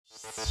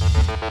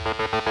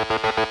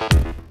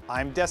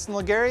I'm Destin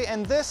Legary,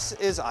 and this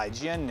is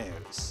IGN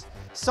News.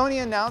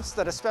 Sony announced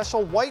that a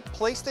special white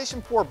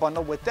PlayStation 4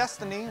 bundle with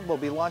Destiny will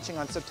be launching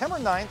on September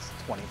 9th,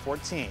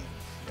 2014.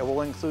 It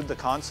will include the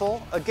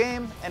console, a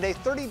game, and a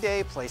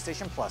 30-day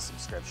PlayStation Plus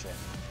subscription.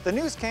 The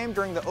news came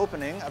during the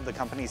opening of the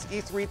company's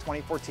E3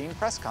 2014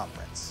 press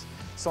conference.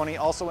 Sony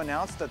also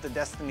announced that the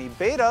Destiny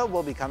beta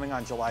will be coming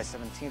on July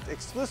 17th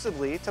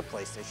exclusively to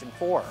PlayStation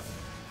 4.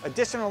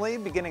 Additionally,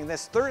 beginning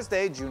this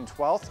Thursday, June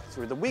 12th,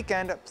 through the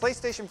weekend,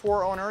 PlayStation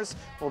 4 owners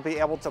will be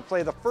able to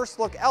play the first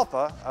look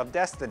alpha of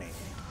Destiny.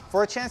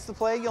 For a chance to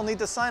play, you'll need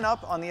to sign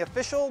up on the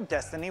official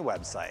Destiny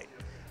website.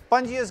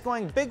 Bungie is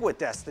going big with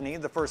Destiny,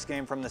 the first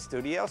game from the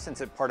studio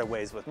since it parted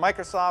ways with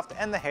Microsoft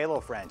and the Halo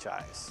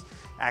franchise.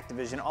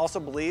 Activision also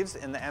believes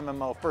in the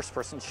MMO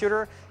first-person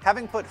shooter,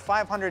 having put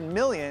 $500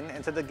 million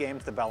into the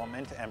game's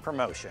development and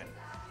promotion.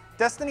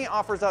 Destiny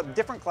offers up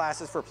different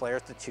classes for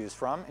players to choose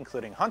from,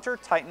 including Hunter,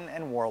 Titan,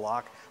 and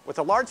Warlock, with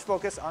a large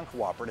focus on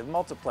cooperative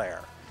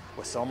multiplayer.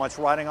 With so much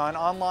riding on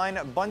online,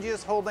 Bungie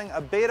is holding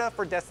a beta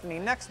for Destiny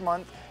next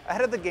month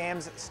ahead of the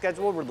game's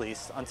scheduled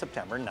release on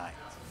September 9th.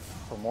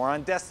 For more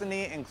on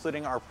Destiny,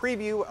 including our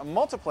preview,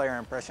 multiplayer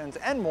impressions,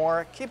 and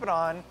more, keep it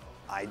on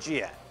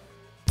IGN.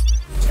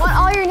 Want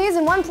all your news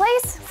in one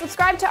place?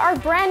 Subscribe to our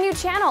brand new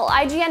channel,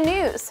 IGN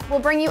News. We'll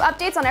bring you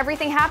updates on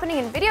everything happening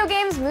in video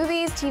games,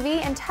 movies,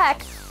 TV, and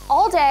tech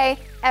all day,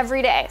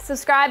 every day.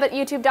 Subscribe at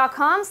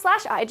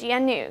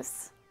youtube.com/IGN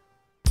News.